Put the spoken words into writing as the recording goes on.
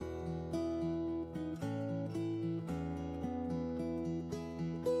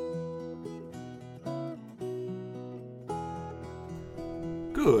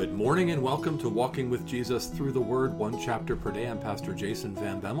Good morning and welcome to Walking with Jesus Through the Word, one chapter per day. I'm Pastor Jason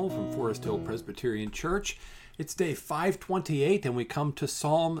Van Bemmel from Forest Hill Presbyterian Church. It's day 528 and we come to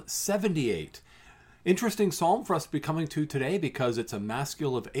Psalm 78. Interesting psalm for us to be coming to today because it's a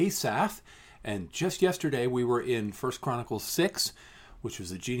maskil of Asaph. And just yesterday we were in 1 Chronicles 6, which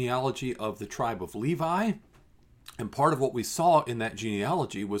was the genealogy of the tribe of Levi. And part of what we saw in that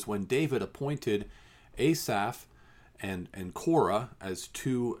genealogy was when David appointed Asaph and Korah as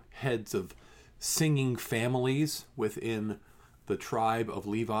two heads of singing families within the tribe of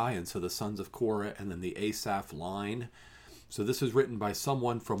Levi, and so the sons of Korah and then the Asaph line. So this is written by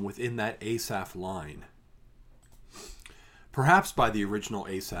someone from within that Asaph line. Perhaps by the original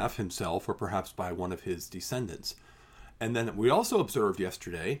Asaph himself, or perhaps by one of his descendants. And then we also observed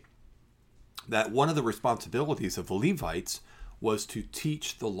yesterday that one of the responsibilities of the Levites was to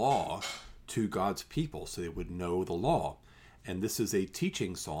teach the law to God's people so they would know the law. And this is a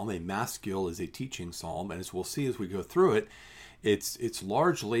teaching psalm. A maskil is a teaching psalm. And as we'll see as we go through it, it's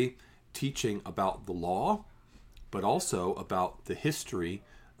largely teaching about the law, but also about the history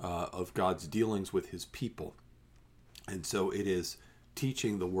of God's dealings with his people. And so it is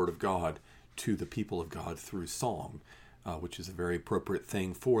teaching the word of God to the people of God through song, which is a very appropriate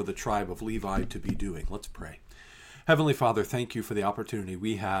thing for the tribe of Levi to be doing. Let's pray. Heavenly Father, thank you for the opportunity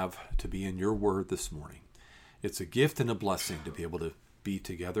we have to be in your word this morning. It's a gift and a blessing to be able to be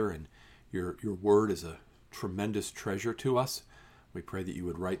together, and your word is a tremendous treasure to us. We pray that you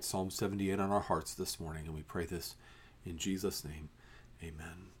would write Psalm 78 on our hearts this morning, and we pray this in Jesus' name.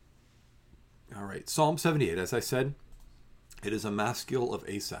 Amen. All right, Psalm 78, as I said, it is a maskil of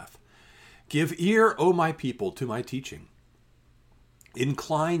Asaph. Give ear, O my people, to my teaching.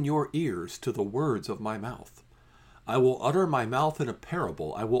 Incline your ears to the words of my mouth. I will utter my mouth in a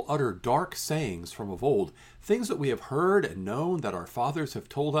parable. I will utter dark sayings from of old, things that we have heard and known that our fathers have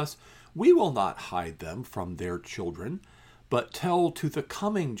told us. We will not hide them from their children, but tell to the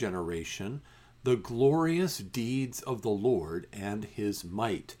coming generation the glorious deeds of the Lord and his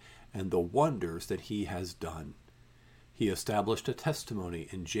might and the wonders that he has done. He established a testimony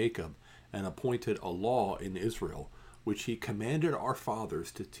in Jacob and appointed a law in Israel, which he commanded our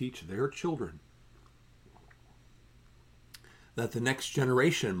fathers to teach their children, that the next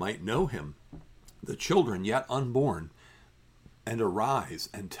generation might know him, the children yet unborn, and arise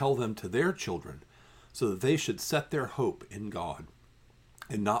and tell them to their children, so that they should set their hope in God,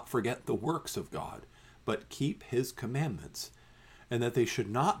 and not forget the works of God, but keep his commandments, and that they should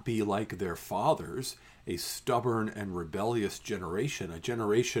not be like their fathers, a stubborn and rebellious generation, a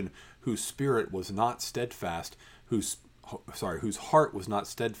generation whose spirit was not steadfast, whose heart was not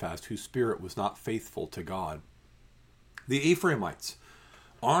steadfast, whose spirit was not faithful to God. The Ephraimites,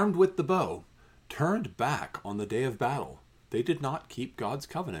 armed with the bow, turned back on the day of battle. They did not keep God's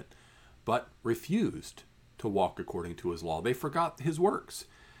covenant, but refused to walk according to his law. They forgot his works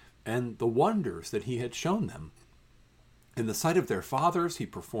and the wonders that he had shown them. In the sight of their fathers, he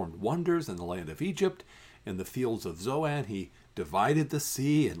performed wonders in the land of Egypt. In the fields of Zoan, he divided the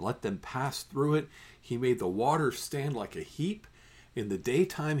sea and let them pass through it. He made the waters stand like a heap. In the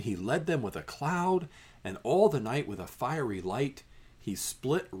daytime, he led them with a cloud, and all the night with a fiery light. He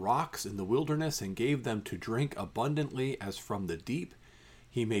split rocks in the wilderness and gave them to drink abundantly as from the deep.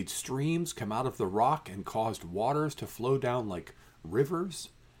 He made streams come out of the rock and caused waters to flow down like rivers.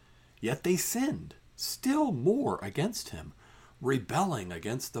 Yet they sinned still more against him, rebelling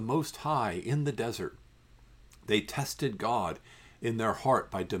against the Most High in the desert. They tested God in their heart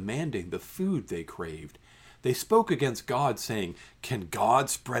by demanding the food they craved. They spoke against God, saying, "Can God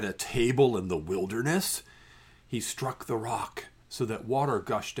spread a table in the wilderness?" He struck the rock so that water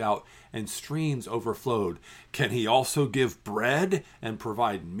gushed out and streams overflowed. Can he also give bread and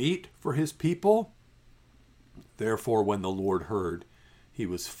provide meat for his people? Therefore, when the Lord heard, he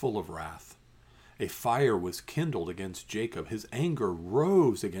was full of wrath. A fire was kindled against Jacob. His anger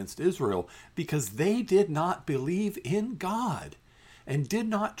rose against Israel because they did not believe in God and did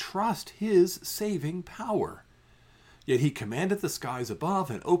not trust his saving power. Yet he commanded the skies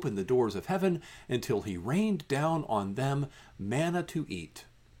above and opened the doors of heaven until he rained down on them manna to eat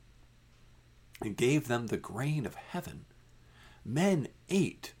and gave them the grain of heaven. Men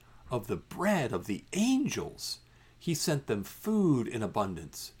ate of the bread of the angels. He sent them food in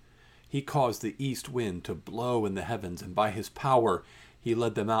abundance. He caused the east wind to blow in the heavens, and by his power he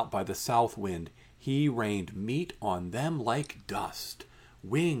led them out by the south wind. He rained meat on them like dust,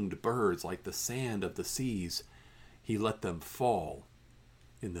 winged birds like the sand of the seas. He let them fall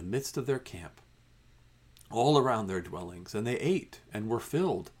in the midst of their camp, all around their dwellings, and they ate and were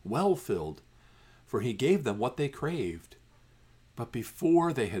filled, well filled, for he gave them what they craved. But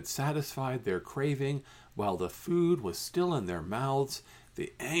before they had satisfied their craving, while the food was still in their mouths,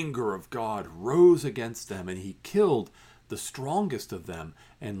 the anger of God rose against them, and he killed the strongest of them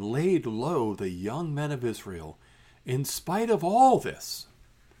and laid low the young men of Israel. In spite of all this,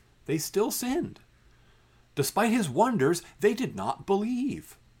 they still sinned. Despite his wonders, they did not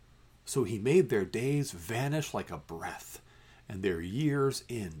believe. So he made their days vanish like a breath, and their years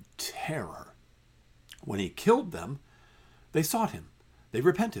in terror. When he killed them, they sought him. They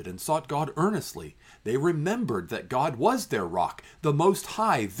repented and sought God earnestly. They remembered that God was their rock, the Most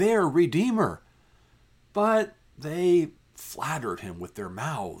High, their Redeemer. But they flattered him with their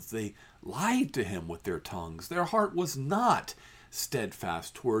mouths. They lied to him with their tongues. Their heart was not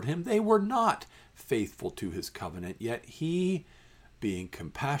steadfast toward him. They were not faithful to his covenant. Yet he, being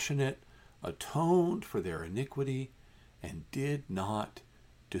compassionate, atoned for their iniquity and did not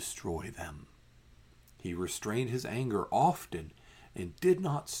destroy them. He restrained his anger often and did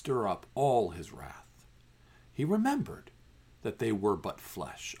not stir up all his wrath. He remembered that they were but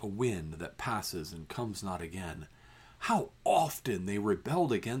flesh, a wind that passes and comes not again. How often they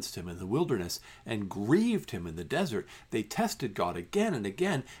rebelled against him in the wilderness and grieved him in the desert. They tested God again and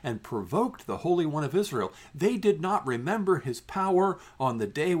again and provoked the Holy One of Israel. They did not remember his power on the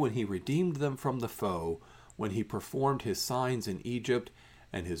day when he redeemed them from the foe, when he performed his signs in Egypt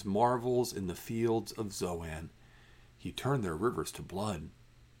and his marvels in the fields of Zoan. He turned their rivers to blood,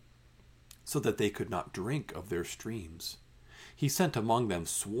 so that they could not drink of their streams. He sent among them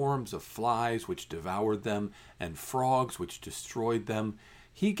swarms of flies which devoured them, and frogs which destroyed them.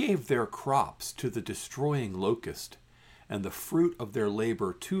 He gave their crops to the destroying locust, and the fruit of their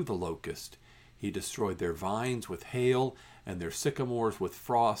labor to the locust. He destroyed their vines with hail, and their sycamores with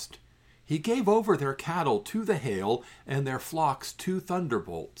frost. He gave over their cattle to the hail, and their flocks to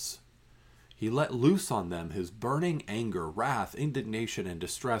thunderbolts. He let loose on them his burning anger, wrath, indignation, and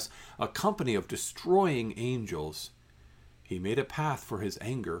distress, a company of destroying angels. He made a path for his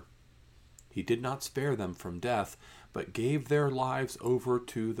anger. He did not spare them from death, but gave their lives over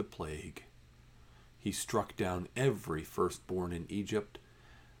to the plague. He struck down every firstborn in Egypt,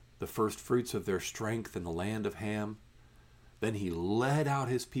 the firstfruits of their strength in the land of Ham. Then he led out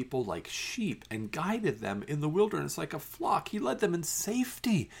his people like sheep and guided them in the wilderness like a flock. He led them in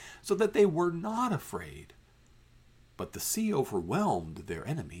safety so that they were not afraid. But the sea overwhelmed their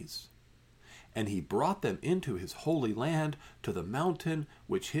enemies. And he brought them into his holy land, to the mountain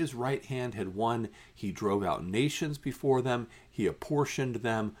which his right hand had won. He drove out nations before them. He apportioned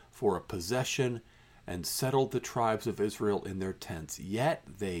them for a possession and settled the tribes of Israel in their tents. Yet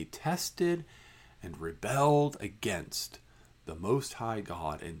they tested and rebelled against the Most High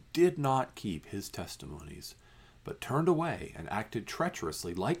God and did not keep his testimonies, but turned away and acted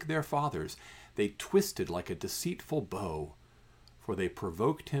treacherously like their fathers. They twisted like a deceitful bow, for they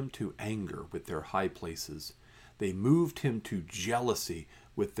provoked him to anger with their high places. They moved him to jealousy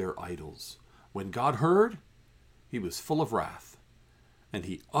with their idols. When God heard, he was full of wrath, and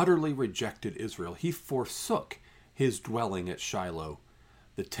he utterly rejected Israel. He forsook his dwelling at Shiloh,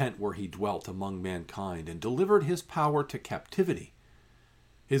 the tent where he dwelt among mankind, and delivered his power to captivity,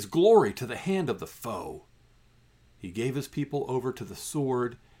 his glory to the hand of the foe. He gave his people over to the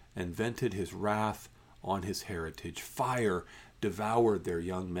sword and vented his wrath on his heritage. Fire devoured their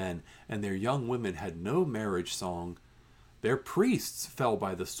young men, and their young women had no marriage song. Their priests fell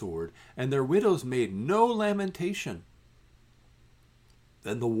by the sword, and their widows made no lamentation.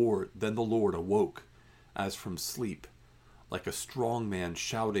 Then the Lord awoke as from sleep, like a strong man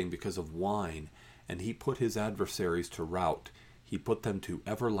shouting because of wine, and he put his adversaries to rout. He put them to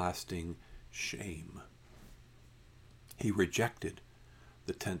everlasting shame. He rejected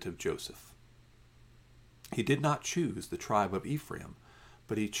the tent of Joseph. He did not choose the tribe of Ephraim,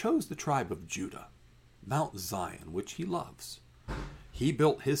 but he chose the tribe of Judah, Mount Zion, which he loves. He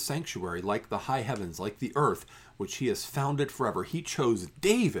built his sanctuary like the high heavens, like the earth, which he has founded forever. He chose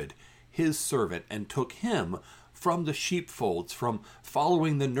David, his servant, and took him from the sheepfolds, from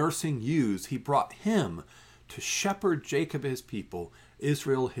following the nursing ewes. He brought him to shepherd Jacob his people,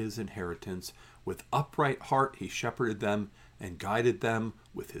 Israel his inheritance. With upright heart he shepherded them and guided them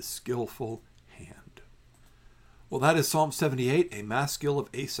with his skillful hand. Well, that is Psalm 78, a maskil of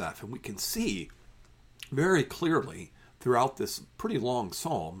Asaph, and we can see very clearly throughout this pretty long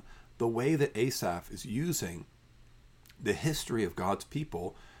psalm the way that Asaph is using the history of God's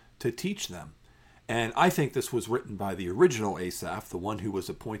people to teach them. And I think this was written by the original Asaph, the one who was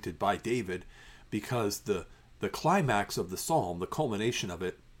appointed by David, because the climax of the psalm, the culmination of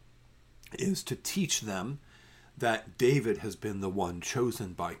it, is to teach them that David has been the one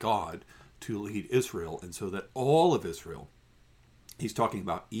chosen by God to lead Israel, and so that all of Israel He's talking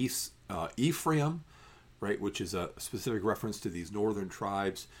about Ephraim, right, which is a specific reference to these northern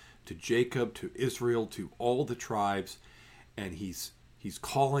tribes, to Jacob, to Israel, to all the tribes, and he's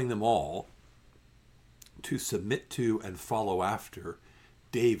calling them all to submit to and follow after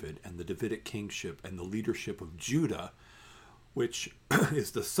David and the Davidic kingship and the leadership of Judah, which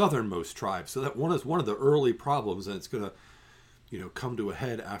is the southernmost tribe. So that one is one of the early problems, and it's going to, come to a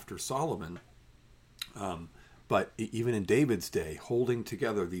head after Solomon. But even in David's day, holding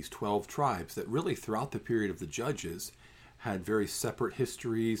together these 12 tribes that really throughout the period of the Judges had very separate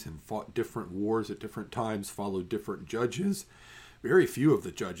histories and fought different wars at different times, followed different judges. Very few of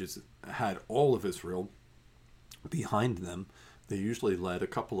the judges had all of Israel behind them. They usually led a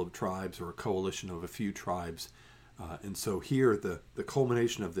couple of tribes or a coalition of a few tribes. And so here the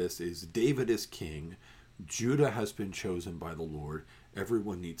culmination of this is David is king. Judah has been chosen by the Lord.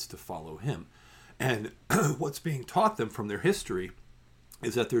 Everyone needs to follow him. And what's being taught them from their history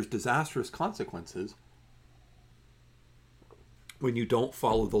is that there's disastrous consequences when you don't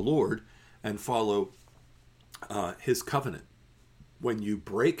follow the Lord and follow his covenant. When you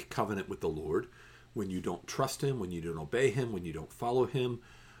break covenant with the Lord, when you don't trust him, when you don't obey him, when you don't follow him,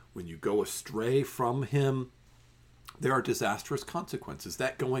 when you go astray from him, there are disastrous consequences.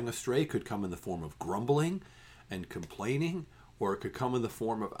 That going astray could come in the form of grumbling and complaining, or it could come in the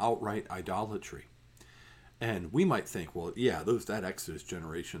form of outright idolatry. And we might think, well, yeah, that Exodus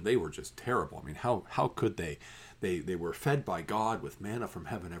generation, they were just terrible. I mean, how could they? They were fed by God with manna from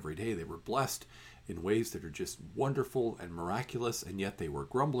heaven every day. They were blessed in ways that are just wonderful and miraculous, and yet they were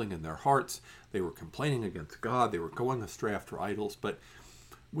grumbling in their hearts. They were complaining against God. They were going astray after idols. But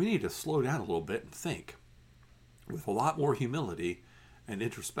we need to slow down a little bit and think with a lot more humility and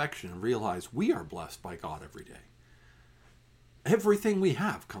introspection and realize we are blessed by God every day. Everything we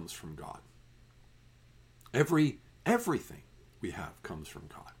have comes from God. Everything we have comes from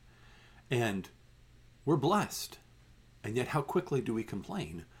God. And we're blessed. And yet how quickly do we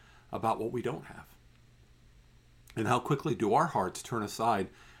complain about what we don't have? And how quickly do our hearts turn aside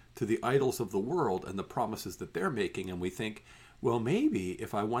to the idols of the world and the promises that they're making, and we think, well, maybe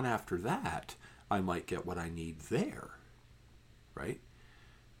if I went after that, I might get what I need there. Right?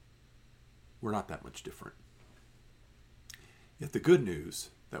 We're not that much different. Yet the good news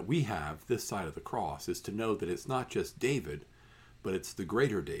that we have this side of the cross is to know that it's not just David, but it's the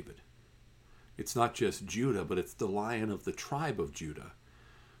greater David. It's not just Judah, but it's the Lion of the tribe of Judah,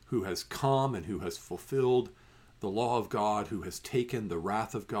 who has come and who has fulfilled the law of God, who has taken the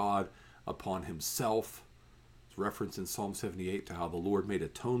wrath of God upon himself. It's referenced in Psalm 78 to how the Lord made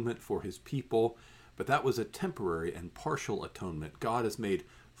atonement for his people, but that was a temporary and partial atonement. God has made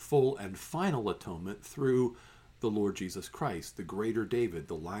full and final atonement through the Lord Jesus Christ, the greater David,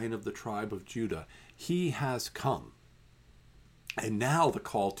 the Lion of the tribe of Judah. He has come. And now the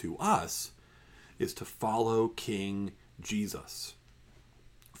call to us is to follow King Jesus.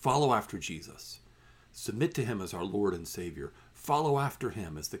 Follow after Jesus. Submit to him as our Lord and Savior. Follow after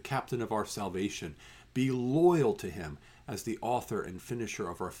him as the captain of our salvation. Be loyal to him as the author and finisher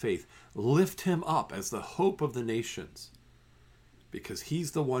of our faith. Lift him up as the hope of the nations, because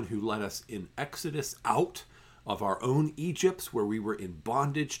he's the one who led us in Exodus out of our own Egypts, where we were in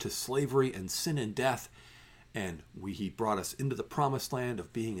bondage to slavery and sin and death, and he brought us into the promised land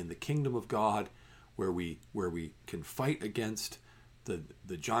of being in the kingdom of God, where we can fight against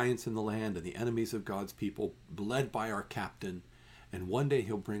the giants in the land and the enemies of God's people, led by our captain. And one day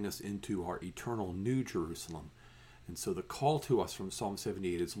he'll bring us into our eternal New Jerusalem. And so the call to us from Psalm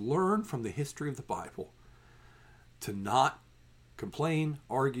 78 is learn from the history of the Bible to not complain,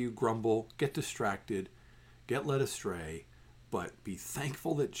 argue, grumble, get distracted, get led astray, but be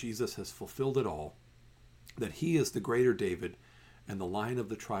thankful that Jesus has fulfilled it all, that he is the greater David and the Lion of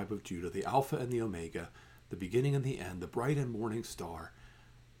the tribe of Judah, the Alpha and the Omega, the beginning and the end, the bright and morning star,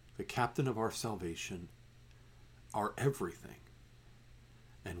 the captain of our salvation, our everything.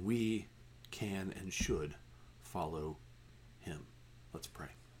 And we can and should follow him. Let's pray.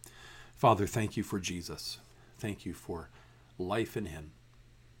 Father, thank you for Jesus. Thank you for life in him.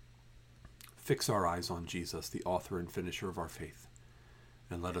 Fix our eyes on Jesus, the author and finisher of our faith,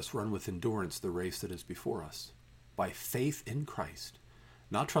 and let us run with endurance the race that is before us, by faith in Christ,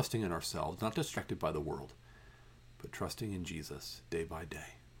 not trusting in ourselves, not distracted by the world, but trusting in Jesus day by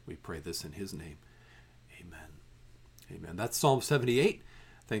day. We pray this in his name. Amen. Amen. That's Psalm 78.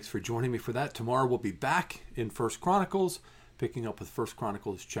 Thanks for joining me for that. Tomorrow we'll be back in 1 Chronicles, picking up with 1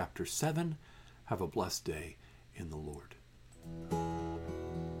 Chronicles chapter 7. Have a blessed day in the Lord.